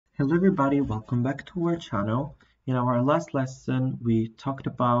Hello everybody, welcome back to our channel. In our last lesson, we talked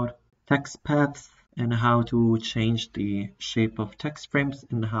about text paths and how to change the shape of text frames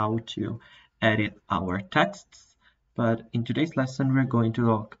and how to edit our texts. But in today's lesson, we're going to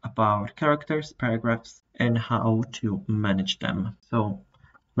talk about characters, paragraphs, and how to manage them. So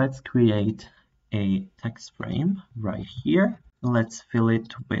let's create a text frame right here. Let's fill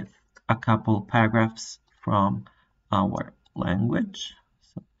it with a couple paragraphs from our language.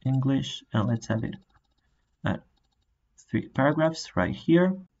 English, and let's have it at 3 paragraphs right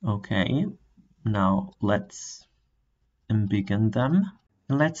here. Okay, now let's begin them.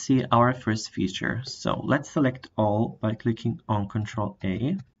 And let's see our first feature. So let's select all by clicking on Ctrl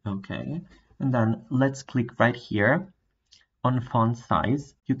A. Okay, and then let's click right here on font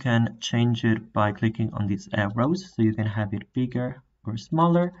size. You can change it by clicking on these arrows, so you can have it bigger or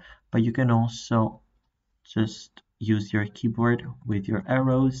smaller, but you can also just use your keyboard with your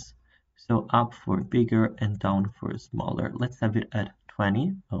arrows, so up for bigger and down for smaller. Let's have it at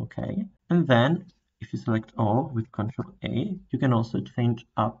 20. Okay, and then if you select all with Ctrl A, you can also change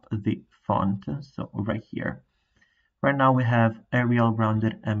up the font. So right here, right now we have Arial,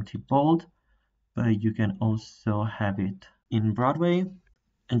 rounded, empty, bold, but you can also have it in Broadway,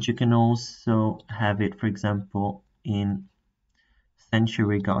 and you can also have it, for example, in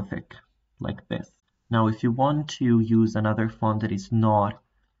Century Gothic, like this. Now, if you want to use another font that is not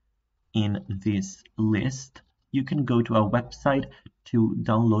in this list, you can go to a website to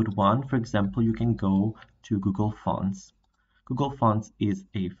download one. For example, you can go to Google Fonts. Google Fonts is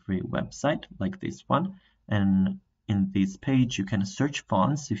a free website like this one, and in this page you can search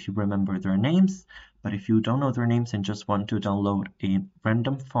fonts if you remember their names, but if you don't know their names and just want to download a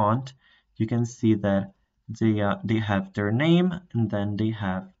random font, you can see that they have their name and then they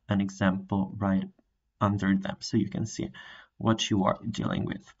have an example right under them, so you can see what you are dealing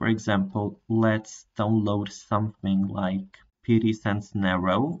with. For example, let's download something like Pity Sense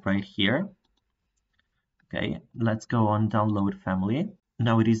Narrow right here. Okay, let's go on download family.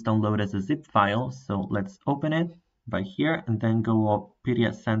 Now it is downloaded as a zip file, so let's open it right here and then go up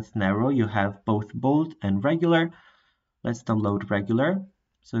Pity Sense Narrow. You have both bold and regular. Let's download regular.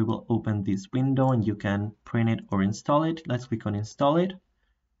 So it will open this window and you can print it or install it. Let's click on install it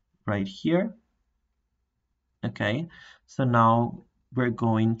right here. Okay, so now we're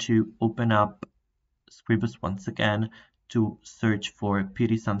going to open up Scribus once again to search for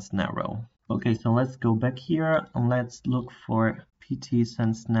Pity Sense Narrow. Okay, so let's go back here and let's look for Pity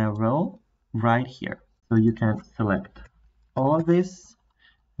Sense Narrow right here. So you can select all of this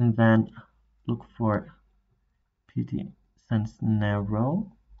and then look for Pity Sense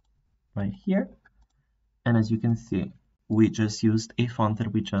Narrow right here. And as you can see, we just used a font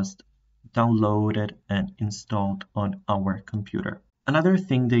that we just downloaded and installed on our computer. Another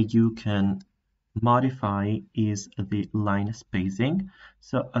thing that you can modify is the line spacing.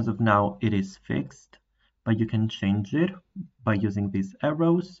 So as of now it is fixed, but you can change it by using these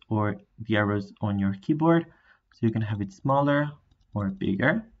arrows or the arrows on your keyboard. So you can have it smaller or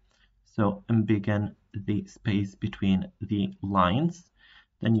bigger. So embiggen the space between the lines.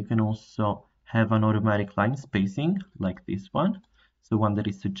 Then you can also have an automatic line spacing like this one. So one that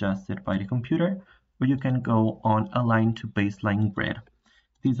is suggested by the computer, or you can go on align to baseline grid.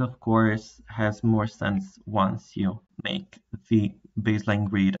 This of course has more sense once you make the baseline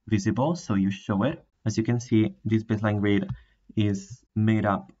grid visible, so you show it. As you can see, this baseline grid is made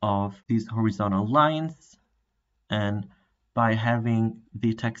up of these horizontal lines, and by having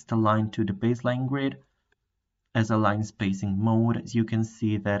the text aligned to the baseline grid as a line spacing mode, you can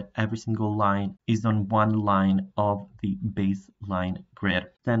see that every single line is on one line of the baseline grid.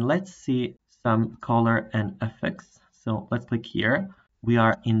 Then let's see some color and effects. So let's click here. We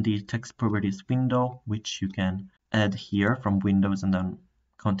are in the text properties window, which you can add here from Windows and then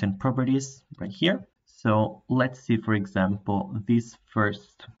content properties right here. So let's see, for example, this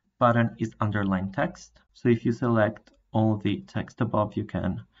first button is underlined text. So if you select all the text above, you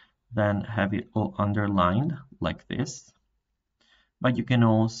can then have it all underlined like this. But you can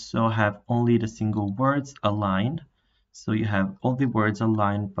also have only the single words aligned. So you have all the words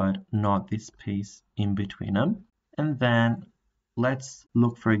aligned, but not the space in between them. And then let's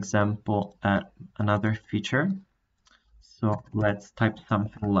look, for example, at another feature. So let's type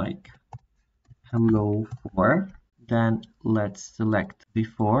something like hello 4. Then let's select the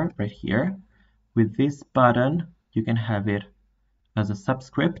 4 right here. With this button, you can have it as a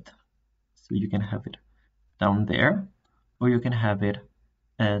subscript. So you can have it down there, or you can have it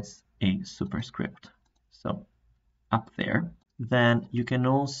as a superscript, so up there. Then you can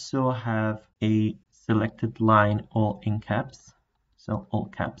also have a selected line all in caps. so all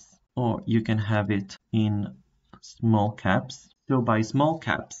caps. Or you can have it in small caps. So by small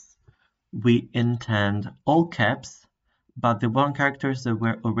caps, we intend all caps, but the one characters that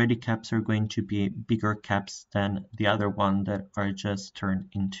were already caps are going to be bigger caps than the other one that are just turned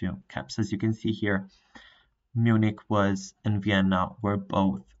into caps. As you can see here, Munich was and Vienna were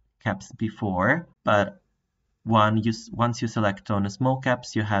both caps before, but once you select on small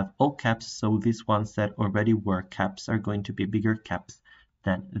caps, you have all caps, so these ones that already were caps are going to be bigger caps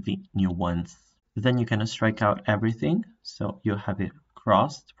than the new ones. Then you can strike out everything, so you have it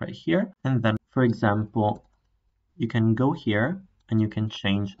crossed right here, and then, for example, you can go here and you can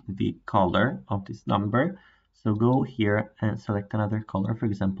change the color of this number. So go here and select another color, for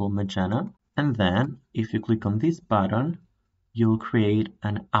example, magenta. And then if you click on this button, you'll create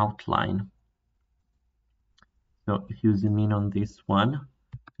an outline. So if you zoom in on this one,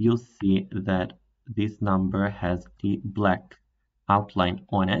 you'll see that this number has the black outline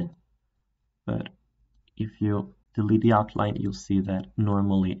on it. But if you delete the outline, you'll see that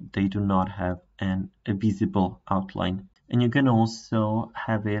normally they do not have a visible outline. And you can also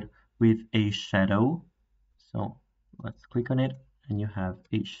have it with a shadow. So let's click on it and you have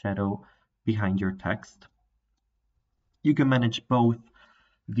a shadow behind your text. You can manage both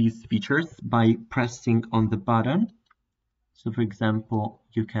these features by pressing on the button. So for example,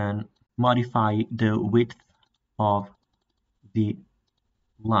 you can modify the width of the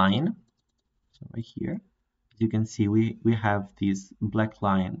line. So right here, as you can see, we have this black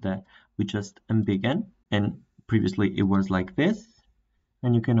line that we just embiggen, and previously it was like this.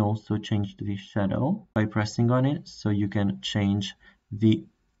 And you can also change the shadow by pressing on it, so you can change the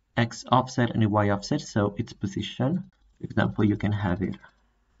X offset and the Y offset, so its position. For example, you can have it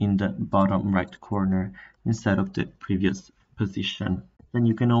in the bottom right corner instead of the previous position. Then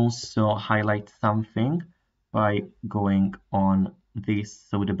you can also highlight something by going on this,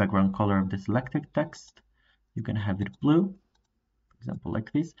 so the background color of the selected text. You can have it blue, for example,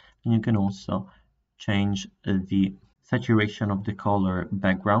 like this. And you can also change the saturation of the color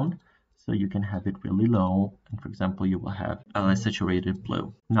background, so you can have it really low, and for example you will have a less saturated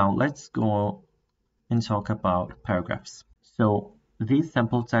blue. Now let's go and talk about paragraphs. So this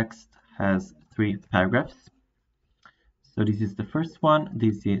sample text has 3 paragraphs. So this is the first one,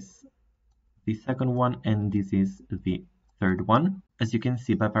 this is the second one, and this is the third one. As you can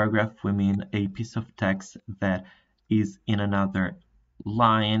see, by paragraph we mean a piece of text that is in another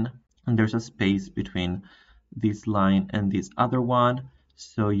line, and there's a space between this line and this other one,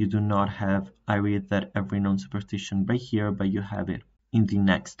 so you do not have I read that every known superstition right here, but you have it in the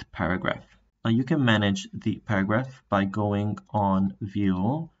next paragraph. You can manage the paragraph by going on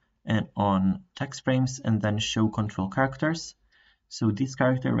View and on Text Frames and then Show Control Characters. So this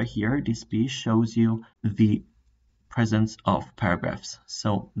character right here, this piece, shows you the presence of paragraphs.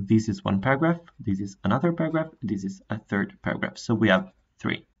 So this is one paragraph, this is another paragraph, this is a third paragraph. So we have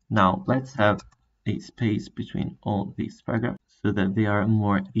 3. Now let's have a space between all these paragraphs so that they are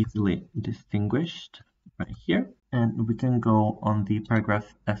more easily distinguished right here. And we can go on the paragraph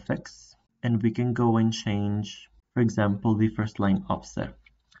effects and we can go and change, for example, the first line offset.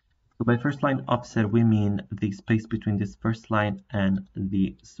 So by first line offset, we mean the space between this first line and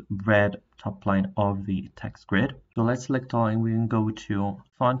the red top line of the text grid. So let's select all and we can go to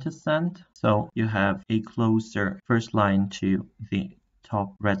font ascent. So you have a closer first line to the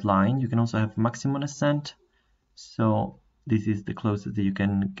top red line. You can also have maximum ascent. So this is the closest that you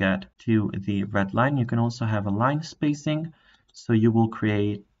can get to the red line. You can also have a line spacing. So you will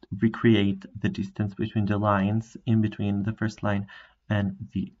recreate the distance between the lines in between the first line and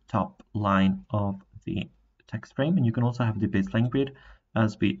the top line of the text frame. And you can also have the baseline grid,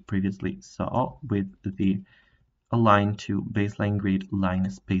 as we previously saw with the align to baseline grid line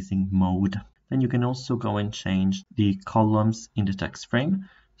spacing mode. Then you can also go and change the columns in the text frame.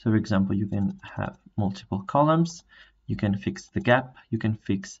 So for example, you can have multiple columns, you can fix the gap, you can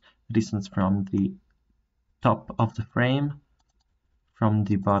fix the distance from the top of the frame, from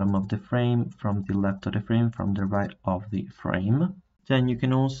the bottom of the frame, from the left of the frame, from the right of the frame. Then you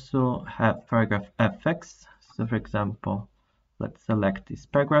can also have paragraph effects. So for example, let's select this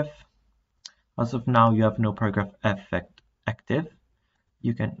paragraph. As of now, you have no paragraph effect active.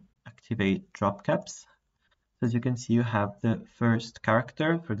 You can activate drop caps. So as you can see, you have the first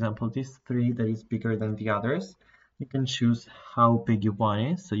character, for example, this 3 that is bigger than the others. You can choose how big you want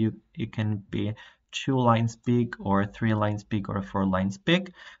it. So it can be 2 lines big or 3 lines big or 4 lines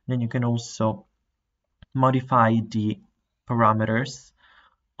big. Then you can also modify the parameters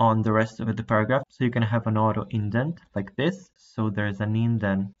on the rest of the paragraph. So So you can have an auto indent like this. So there's an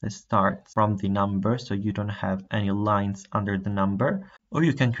indent that starts from the number, so you don't have any lines under the number. Or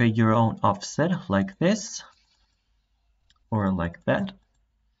you can create your own offset like this or like that.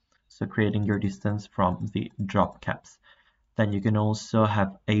 So creating your distance from the drop caps. Then you can also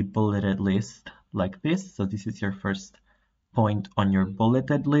have a bulleted list like this. So this is your first point on your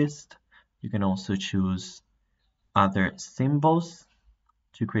bulleted list. You can also choose other symbols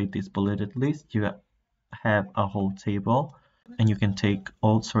to create this bulleted list. You have a whole table and you can take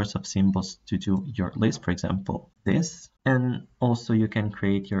all sorts of symbols to do your list, for example this. And also you can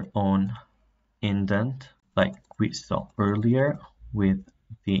create your own indent like we saw earlier with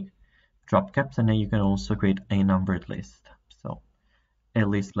the drop caps, and then you can also create a numbered list. So a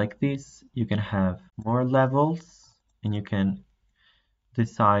list like this, you can have more levels and you can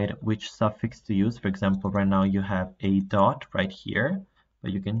decide which suffix to use. For example, right now you have a dot right here,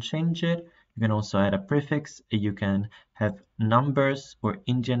 but you can change it. You can also add a prefix. You can have numbers or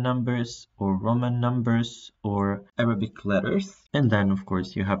Indian numbers or Roman numbers or Arabic letters. And then of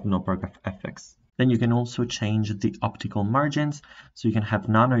course you have no paragraph effects. Then you can also change the optical margins. So you can have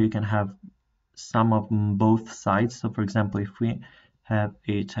none or you can have some of both sides. So for example, if we have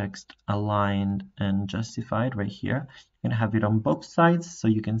a text aligned and justified right here, you can have it on both sides. So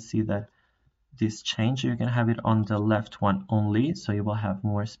you can see that this change, you can have it on the left one only, so you will have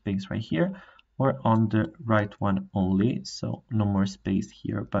more space right here, or on the right one only, so no more space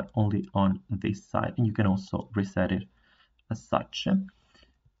here, but only on this side. And you can also reset it as such.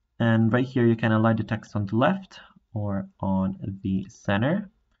 And right here you can align the text on the left or on the center.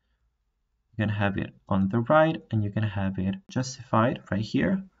 You can have it on the right and you can have it justified right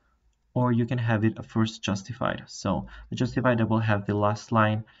here, or you can have it first justified. So the justified will have the last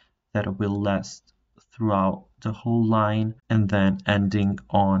line that will last throughout the whole line and then ending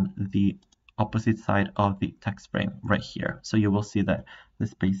on the opposite side of the text frame right here. So you will see that the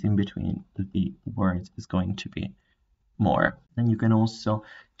spacing between the words is going to be more. Then you can also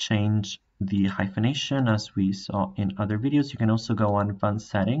change the hyphenation as we saw in other videos. You can also go on advanced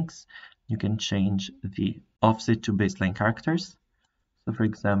settings. You can change the offset to baseline characters. So for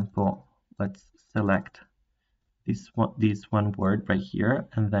example, let's select this one word right here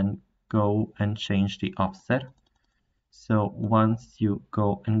and then go and change the offset. So once you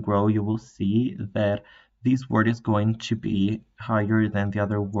go and grow, you will see that this word is going to be higher than the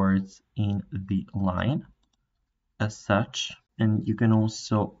other words in the line as such. And you can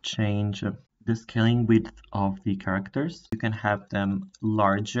also change the scaling width of the characters. You can have them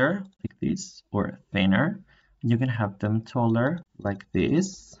larger like this or thinner. You can have them taller like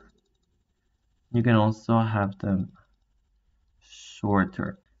this. You can also have them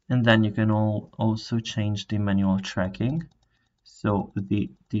shorter. And then you can also change the manual tracking, so the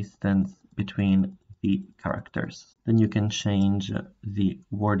distance between the characters. Then you can change the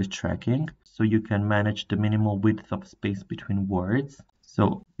word tracking, so you can manage the minimal width of space between words.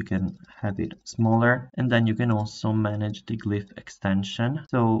 So you can have it smaller, and then you can also manage the glyph extension.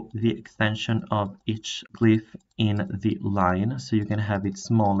 So the extension of each glyph in the line, so you can have it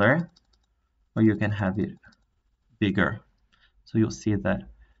smaller or you can have it bigger. So you'll see that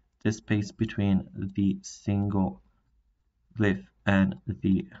the space between the single glyph and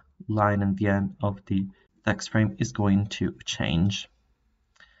the line at the end of the text frame is going to change.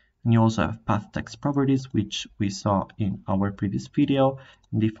 And you also have path text properties, which we saw in our previous video,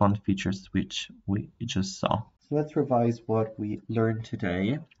 and the font features, which we just saw. So let's revise what we learned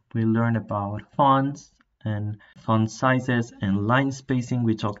today. We learned about fonts and font sizes and line spacing.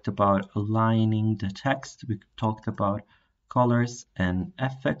 We talked about aligning the text. We talked about colors and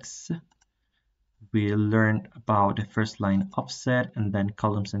effects. We learned about the first line offset and then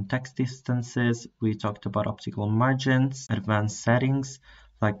columns and text distances. We talked about optical margins, advanced settings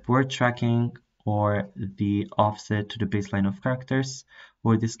like word tracking or the offset to the baseline of characters,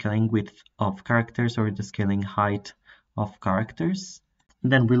 or the scaling width of characters or the scaling height of characters.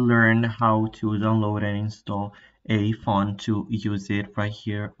 And then we learned how to download and install a font to use it right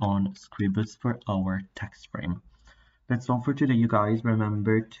here on Scribus for our text frame. That's all for today, you guys.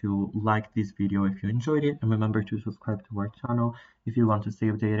 Remember to like this video if you enjoyed it, and remember to subscribe to our channel if you want to stay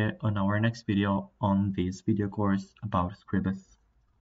updated on our next video on this video course about Scribus.